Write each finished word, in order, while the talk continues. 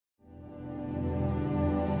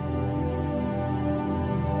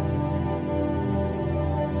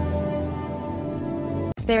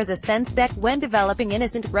There's a sense that when developing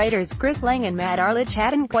Innocent, writers Chris Lang and Matt Arlidge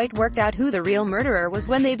hadn't quite worked out who the real murderer was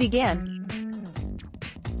when they began.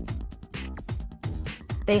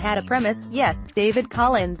 They had a premise, yes, David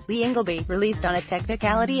Collins, the Ingleby, released on a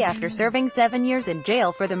technicality after serving 7 years in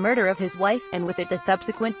jail for the murder of his wife, and with it the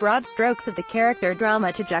subsequent broad strokes of the character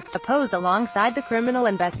drama to juxtapose alongside the criminal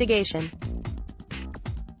investigation.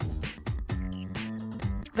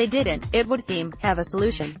 They didn't, it would seem, have a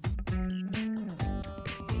solution.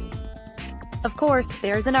 Of course,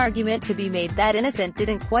 there's an argument to be made that Innocent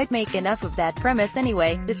didn't quite make enough of that premise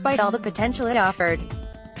anyway, despite all the potential it offered.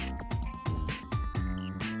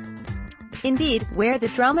 Indeed, where the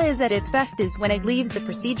drama is at its best is when it leaves the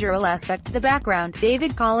procedural aspect to the background.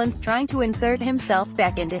 David Collins trying to insert himself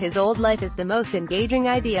back into his old life is the most engaging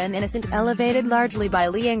idea in Innocent, elevated largely by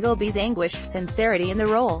Lee Ingleby's anguished sincerity in the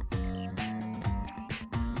role.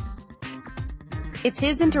 It's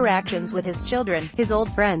his interactions with his children, his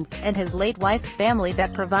old friends, and his late wife's family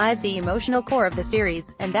that provide the emotional core of the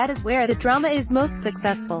series, and that is where the drama is most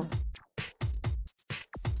successful.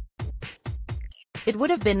 It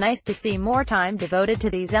would have been nice to see more time devoted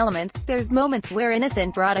to these elements. There's moments where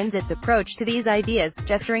Innocent broadens its approach to these ideas,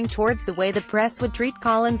 gesturing towards the way the press would treat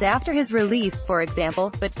Collins after his release, for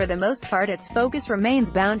example, but for the most part its focus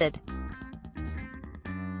remains bounded.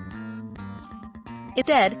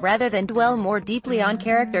 Instead, rather than dwell more deeply on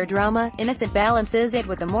character drama, Innocent balances it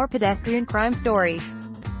with a more pedestrian crime story.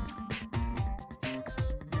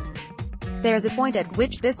 There's a point at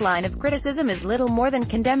which this line of criticism is little more than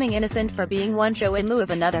condemning Innocent for being one show in lieu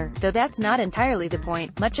of another, though that's not entirely the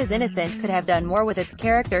point. Much as Innocent could have done more with its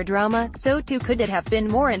character drama, so too could it have been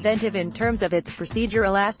more inventive in terms of its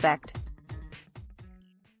procedural aspect.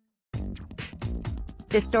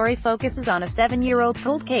 This story focuses on a 7-year-old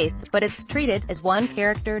cold case, but it's treated, as one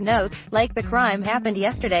character notes, like the crime happened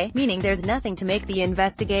yesterday, meaning there's nothing to make the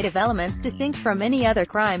investigative elements distinct from any other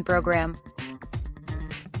crime program.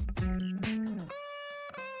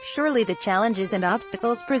 Surely the challenges and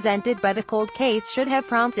obstacles presented by the cold case should have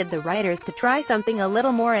prompted the writers to try something a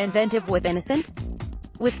little more inventive with Innocent.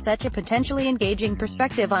 With such a potentially engaging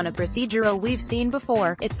perspective on a procedural we've seen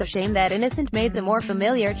before, it's a shame that Innocent made the more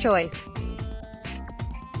familiar choice.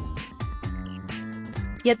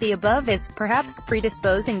 Yet the above is, perhaps,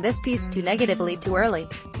 predisposing this piece too negatively too early.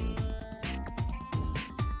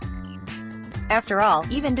 After all,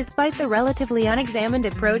 even despite the relatively unexamined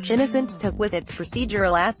approach Innocent took with its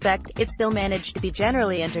procedural aspect, it still managed to be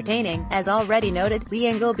generally entertaining. As already noted, Lee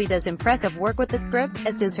Ingleby does impressive work with the script,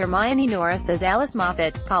 as does Hermione Norris as Alice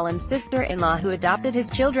Moffat, Collins' sister-in-law who adopted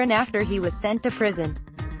his children after he was sent to prison.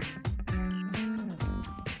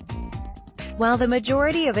 While the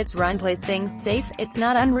majority of its run plays things safe, it's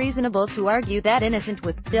not unreasonable to argue that Innocent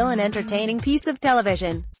was still an entertaining piece of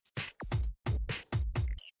television.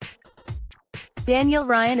 Daniel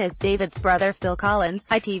Ryan as David's brother Phil Collins,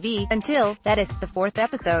 ITV, until, that is, the 4th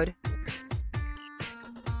episode.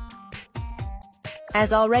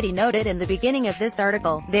 As already noted in the beginning of this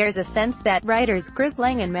article, there's a sense that writers Chris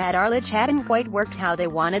Lang and Matt Arlidge hadn't quite worked how they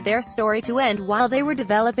wanted their story to end while they were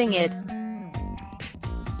developing it.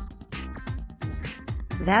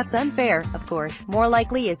 That's unfair, of course. More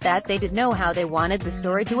likely is that they did know how they wanted the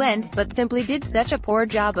story to end, but simply did such a poor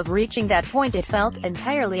job of reaching that point it felt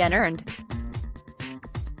entirely unearned.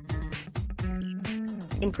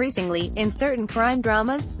 Increasingly, in certain crime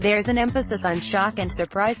dramas, there's an emphasis on shock and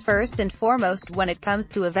surprise first and foremost when it comes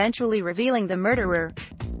to eventually revealing the murderer.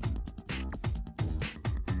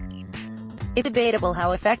 It's debatable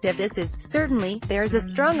how effective this is. Certainly, there's a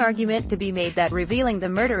strong argument to be made that revealing the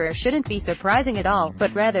murderer shouldn't be surprising at all,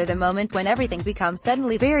 but rather the moment when everything becomes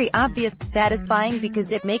suddenly very obvious, satisfying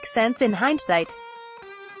because it makes sense in hindsight.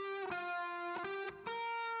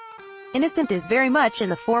 Innocent is very much in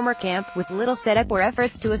the former camp, with little setup or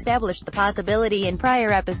efforts to establish the possibility in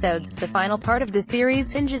prior episodes. The final part of the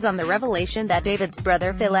series hinges on the revelation that David's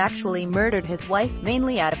brother Phil actually murdered his wife,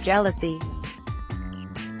 mainly out of jealousy.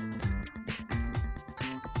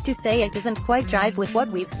 To say it doesn't quite jive with what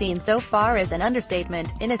we've seen so far is an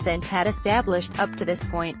understatement. Innocent had established, up to this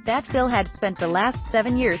point, that Phil had spent the last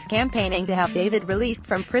 7 years campaigning to have David released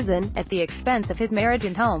from prison, at the expense of his marriage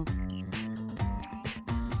and home.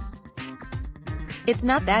 It's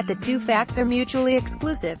not that the two facts are mutually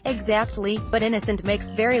exclusive, exactly, but Innocent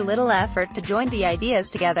makes very little effort to join the ideas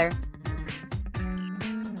together.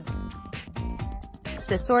 It's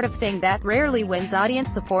the sort of thing that rarely wins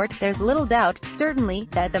audience support. There's little doubt, certainly,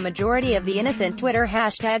 that the majority of the Innocent Twitter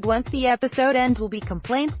hashtag once the episode ends will be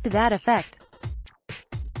complaints to that effect.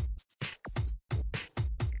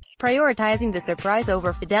 prioritizing the surprise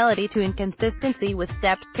over fidelity to inconsistency with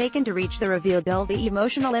steps taken to reach the reveal. Dull the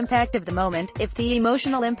emotional impact of the moment. If the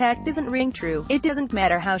emotional impact isn't ring true, it doesn't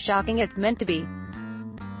matter how shocking it's meant to be.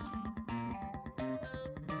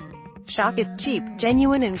 Shock is cheap.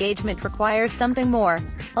 Genuine engagement requires something more.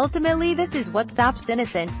 Ultimately, this is what stops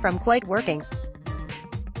Innocent from quite working.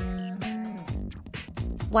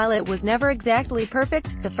 While it was never exactly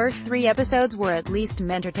perfect, the first 3 episodes were at least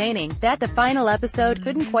entertaining. That the final episode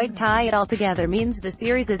couldn't quite tie it all together means the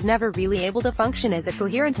series is never really able to function as a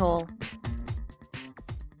coherent whole.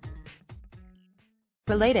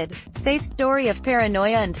 Related, Safe story of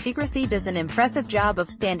paranoia and secrecy does an impressive job of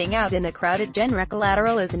standing out in a crowded genre.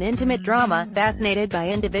 Collateral is an intimate drama, fascinated by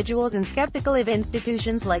individuals and skeptical of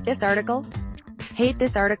institutions like this article. Hate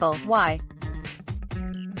this article. Why?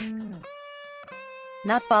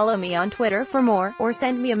 Not follow me on Twitter for more, or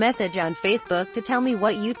send me a message on Facebook to tell me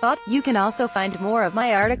what you thought. You can also find more of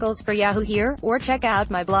my articles for Yahoo here, or check out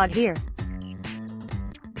my blog here.